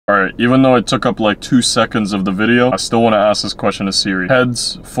Alright, even though it took up like 2 seconds of the video, I still want to ask this question to Siri.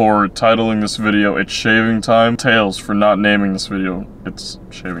 Heads for titling this video, it's shaving time. Tails for not naming this video, it's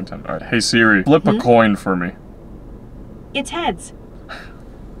shaving time. Alright, hey Siri, flip a coin for me. It's heads.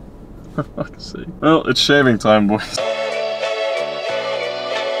 For fuck's sake. Well, it's shaving time, boys.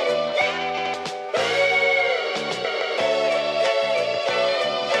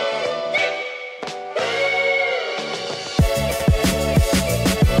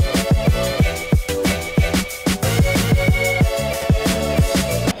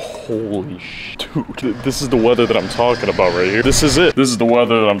 Holy shit. Dude, this is the weather that I'm talking about right here. This is it. This is the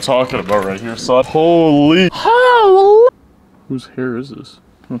weather that I'm talking about right here, son. Holy. Whose hair is this?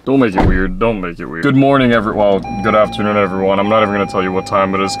 Don't make it weird. Don't make it weird. Good morning, well, good afternoon, everyone. I'm not even gonna tell you what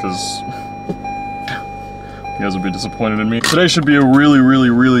time it is, because you guys will be disappointed in me. Today should be a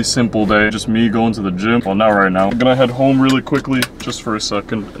really simple day. Just me going to the gym. Well, not right now. I'm gonna head home really quickly, just for a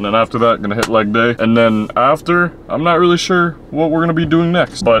second. And then after that, I'm gonna hit leg day. And then after, I'm not really sure what we're gonna be doing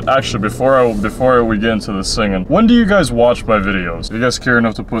next. But actually, before we get into the singing, when do you guys watch my videos? If you guys care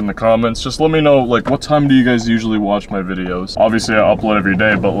enough to put in the comments, just let me know, like, what time do you guys usually watch my videos? Obviously, I upload every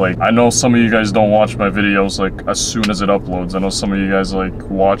day, but like, I know some of you guys don't watch my videos, like, as soon as it uploads. I know some of you guys, like,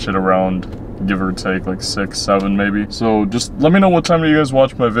 watch it around, give or take, like 6, 7 maybe. So just let me know what time do you guys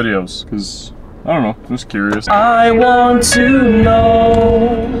watch my videos, because I don't know, just curious. I want to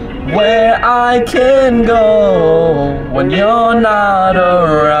know where I can go when you're not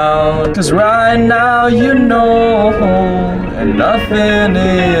around, cause right now you know, and nothing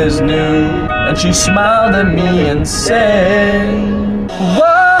is new. And she smiled at me and said,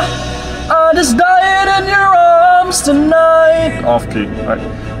 why, I just died in your arms tonight. Off key, right.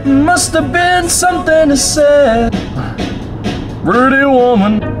 Must have been something to say. Pretty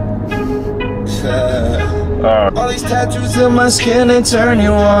woman. All these tattoos in my skin, they turn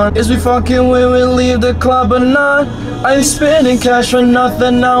you on. Is we fucking when we leave the club or not? I ain't spending cash for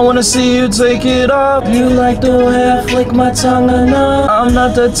nothing, I wanna see you take it off. You like the way I flick my tongue or not? I'm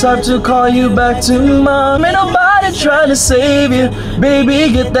not the type to call you back to mom. Ain't nobody trying to save you,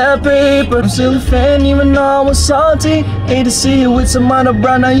 baby, get that paper. I'm still a fan even though I was salty. Hate to see you with some other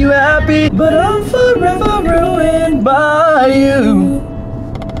brown, now you happy, but I'm forever ruined by you.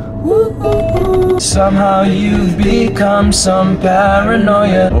 Somehow you've become some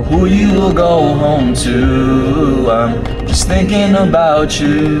paranoia of who you will go home to. I'm just thinking about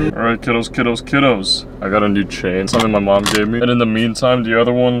you. Alright, kiddos. I got a new chain, something my mom gave me. And in the meantime, the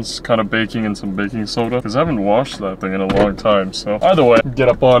other one's kind of baking in some baking soda, because I haven't washed that thing in a long time. So either way, get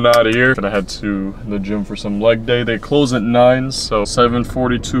up on out of here. Gonna head to the gym for some leg day. They close at 9, so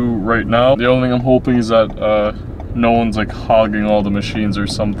 7:42 right now. The only thing I'm hoping is that no one's like hogging all the machines or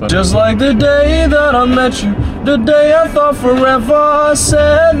something. Just like the day that I met you, the day I thought forever,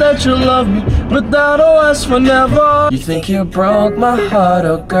 said that you love me, but that'll last for never. You think you broke my heart,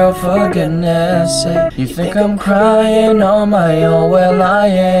 oh girl, for goodness sake. You think I'm crying on my own, well I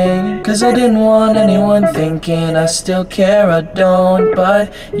ain't. Cause I didn't want anyone thinking I still care, I don't.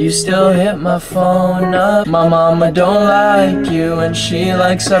 But you still hit my phone up. My mama don't like you and she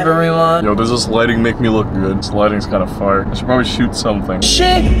likes everyone. Yo, does this lighting make me look good? This lighting's kind of fire. I should probably shoot something.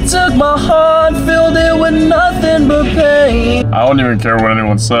 She took my heart, filled it with nothing but pain. I don't even care what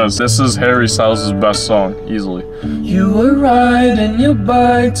anyone says. This is Harry Styles' best song, easily. You were riding your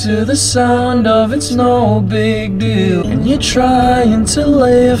bike to the sound of It's No Big Deal, and you're trying to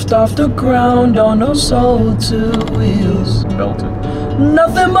lift off the ground on those old 2 wheels. Belted.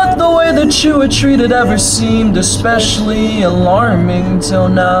 Nothing but the way that you were treated ever seemed especially alarming till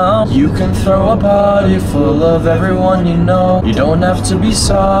now. You can throw a party full of everyone you know. You don't have to be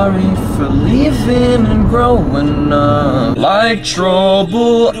sorry for leaving and growing up. Like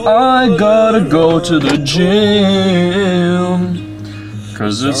trouble, I gotta go to the gym,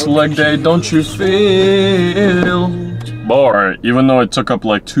 cause it's leg day, don't you feel? Alright, even though it took up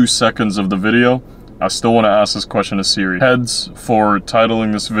like 2 seconds of the video, I still want to ask this question to Siri. Heads for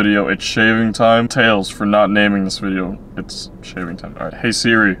titling this video, it's shaving time. Tails for not naming this video, it's shaving time. Alright, hey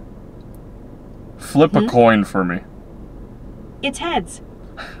Siri, flip a coin for me. It's heads.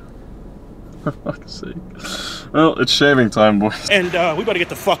 For fuck's sake. Well, it's shaving time, boys. And we better get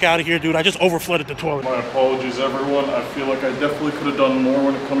the fuck out of here, dude. I just overflooded the toilet. My apologies, everyone. I feel like I definitely could have done more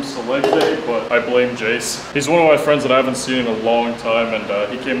when it comes to leg day, but I blame Jace. He's one of my friends that I haven't seen in a long time,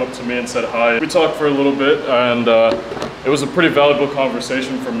 and he came up to me and said hi. We talked for a little bit, and it was a pretty valuable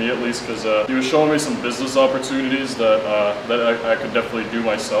conversation for me, at least, because he was showing me some business opportunities that I could definitely do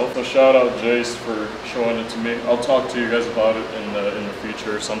myself. So shout out Jace for showing it to me. I'll talk to you guys about it in the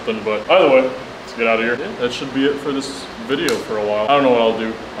future or something, but either way, let's get out of here. Yeah, that should be it for this video for a while. I don't know what I'll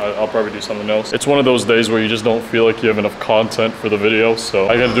do. I'll probably do something else. It's one of those days where you just don't feel like you have enough content for the video, so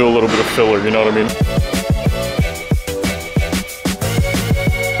I gotta do a little bit of filler, you know what I mean?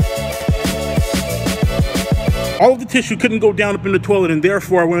 All of the tissue couldn't go down up in the toilet, and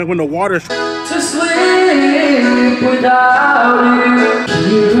therefore, when the water... To sleep without you.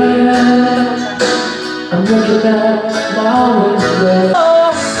 Here I am. I'm looking at my window.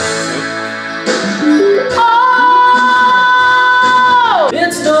 Oh,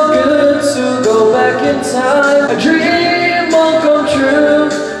 it's no good to go back in time. A dream won't come true.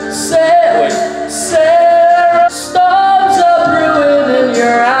 Sarah, storms are brewing in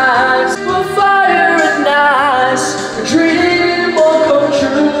your eyes. We'll fire and ice. A dream won't come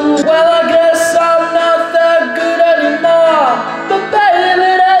true. Well, I guess I'm not that good anymore. But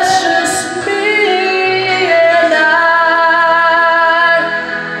baby, that's just me, and I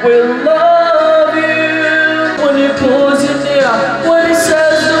will love you when he pulls you near. When he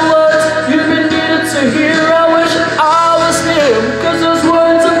says the words you've been needing to hear. I wish I was him, 'cause those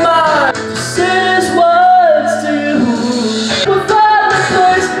words are mine. To say his words to you. We'll find a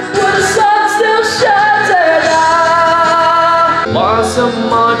place where the sun still shines and I want so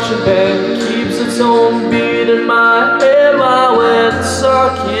much in pain. Keeps its own beat in my head while we're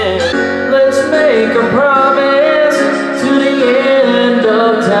talking. Let's make a promise to the end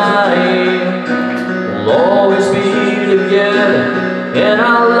of time. We'll always be together, and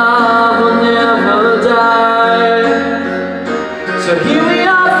our love will never die. So here we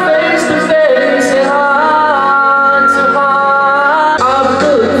are, face to face and heart to heart. I've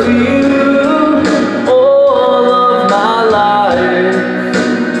looked for you all of my life.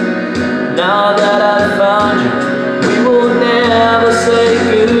 Now that I've found you, we will never say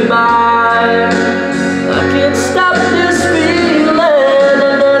goodbye. I can't stop this feeling,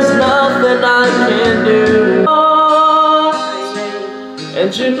 and there's nothing I can do. And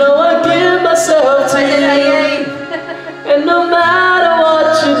you know I give myself to you. And no matter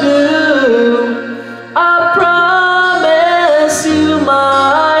what you do, I promise you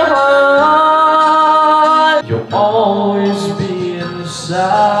my heart. You'll always be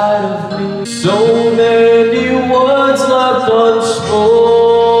inside of me. So many words left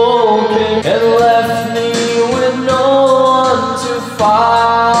unspoken, and left me with no one to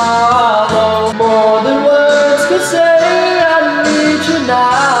follow. More than words could say, I need you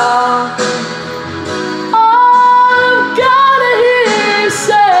now. I've gotta hear you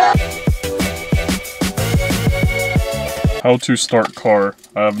say. How to start car.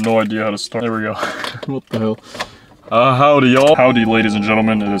 I have no idea how to start. There we go. What the hell? Howdy y'all. Howdy ladies and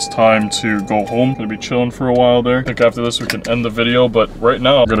gentlemen. It is time to go home. Gonna be chilling for a while there. I think after this we can end the video, but right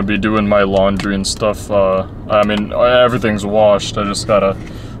now I'm gonna be doing my laundry and stuff. I mean, everything's washed. I just gotta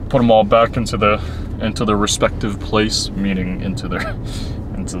put them all back into the respective place, meaning into the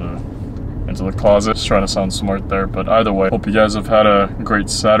closet. Just trying to sound smart there, but either way, hope you guys have had a great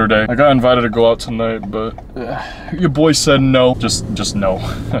Saturday. I got invited to go out tonight, but your boy said no. Just no.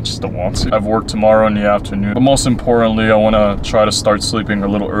 I just don't want to. I have work tomorrow in the afternoon, but most importantly, I want to try to start sleeping a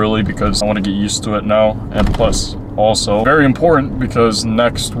little early because I want to get used to it now. And plus, also very important, because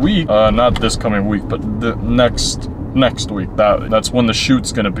next week, not this coming week, but the next week, that's when the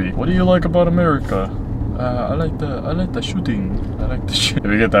shoot's gonna be. What do you like about America? I like the shooting. I like the shoot.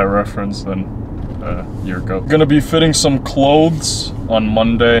 If you get that reference, then you're go. Gonna be fitting some clothes on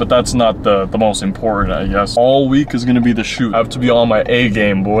Monday, but that's not the most important, I guess. All week is gonna be the shoot. I have to be on my A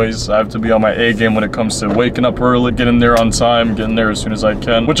game, boys. I have to be on my A game when it comes to waking up early, getting there on time, getting there as soon as I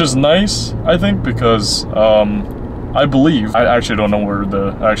can, which is nice, I think, because I believe I actually don't know where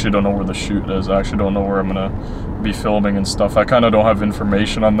the shoot is. I actually don't know where I'm gonna be filming and stuff. I kind of don't have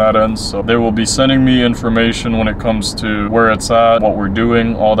information on that end, so they will be sending me information when it comes to where it's at, what we're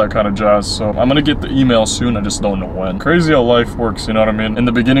doing, all that kind of jazz. So I'm gonna get the email soon. I just don't know when. Crazy how life works, you know what I mean? In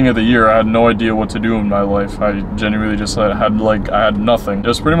the beginning of the year, I had no idea what to do in my life. I genuinely just I had nothing. It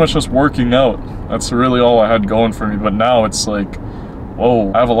was pretty much just working out. That's really all I had going for me. But now it's like,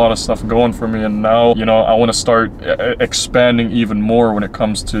 whoa, I have a lot of stuff going for me, and now, you know, I want to start expanding even more when it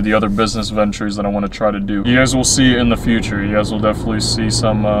comes to the other business ventures that I want to try to do. You guys will see in the future. You guys will definitely see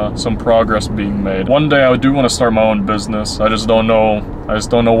some progress being made. One day I do want to start my own business. I just don't know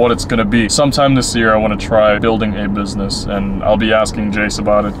what it's gonna be. Sometime this year I want to try building a business, and I'll be asking Jace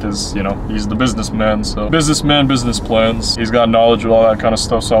about it because, you know, he's the businessman. So businessman, business plans. He's got knowledge of all that kind of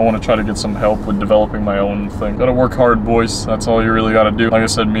stuff, so I want to try to get some help with developing my own thing. Gotta work hard, boys. That's all you really gotta do. Like I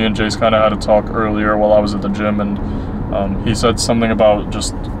said, me and Jace kind of had a talk earlier while I was at the gym, and he said something about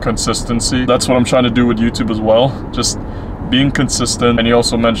just consistency. That's what I'm trying to do with YouTube as well. Just being consistent, and you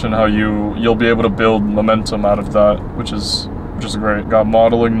also mentioned how you'll be able to build momentum out of that, which is great. Got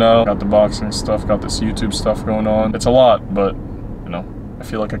modeling now, got the boxing stuff, got this YouTube stuff going on. It's a lot, but you know, I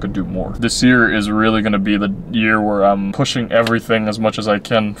feel like I could do more. This year is really gonna be the year where I'm pushing everything as much as I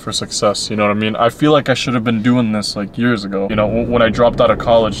can for success, you know what I mean? I feel like I should have been doing this like years ago. You know, when I dropped out of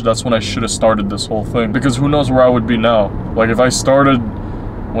college, that's when I should have started this whole thing. Because who knows where I would be now? Like if I started,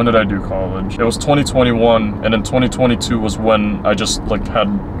 when did I do college? It was 2021, and in 2022 was when I just like had,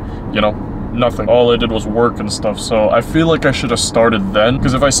 you know, nothing. All I did was work and stuff, so I feel like I should have started then,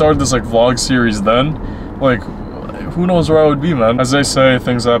 because if I started this like vlog series then, like, who knows where I would be, man. As they say,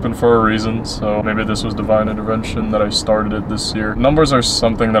 things happen for a reason, so maybe this was divine intervention that I started it this year. Numbers are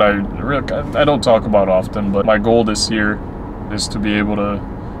something that I don't talk about often, but my goal this year is to be able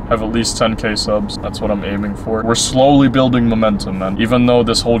to have at least 10K subs. That's what I'm aiming for. We're slowly building momentum, man. Even though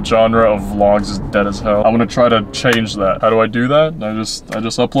this whole genre of vlogs is dead as hell, I'm gonna try to change that. How do I do that? I just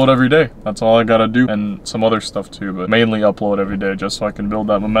upload every day. That's all I gotta do, and some other stuff too, but mainly upload every day just so I can build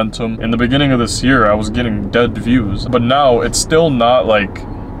that momentum. In the beginning of this year, I was getting dead views, but now it's still not like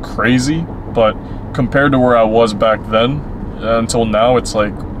crazy, but compared to where I was back then until now, it's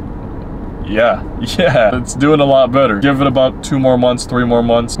like, yeah, it's doing a lot better. Give it about 2 more months, 3 more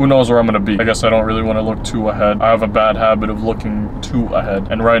months, who knows where I'm gonna be. I guess I don't really want to look too ahead. I have a bad habit of looking too ahead,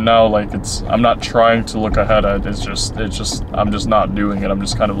 and right now, like, I'm not trying to look ahead. I'm just not doing it. I'm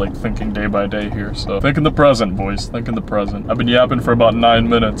just kind of like thinking day by day here. So think in the present, boys, think in the present. I've been yapping for about 9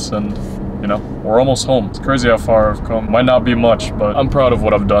 minutes, and you know, we're almost home. It's crazy how far I've come. Might not be much, but I'm proud of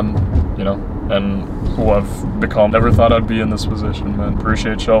what I've done, you know, and who I've become. Never thought I'd be in this position, man.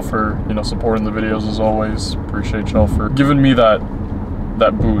 Appreciate y'all for, you know, supporting the videos as always. Appreciate y'all for giving me that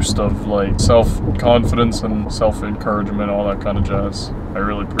boost of like self-confidence and self-encouragement, all that kind of jazz. I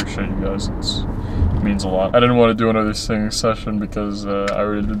really appreciate you guys. It means a lot. I didn't want to do another singing session because I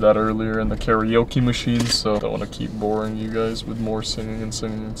already did that earlier in the karaoke machine, so I don't want to keep boring you guys with more singing and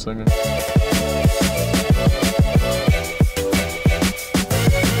singing and singing.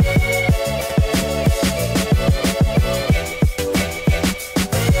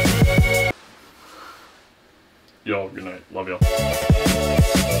 Y'all, good night. Love y'all.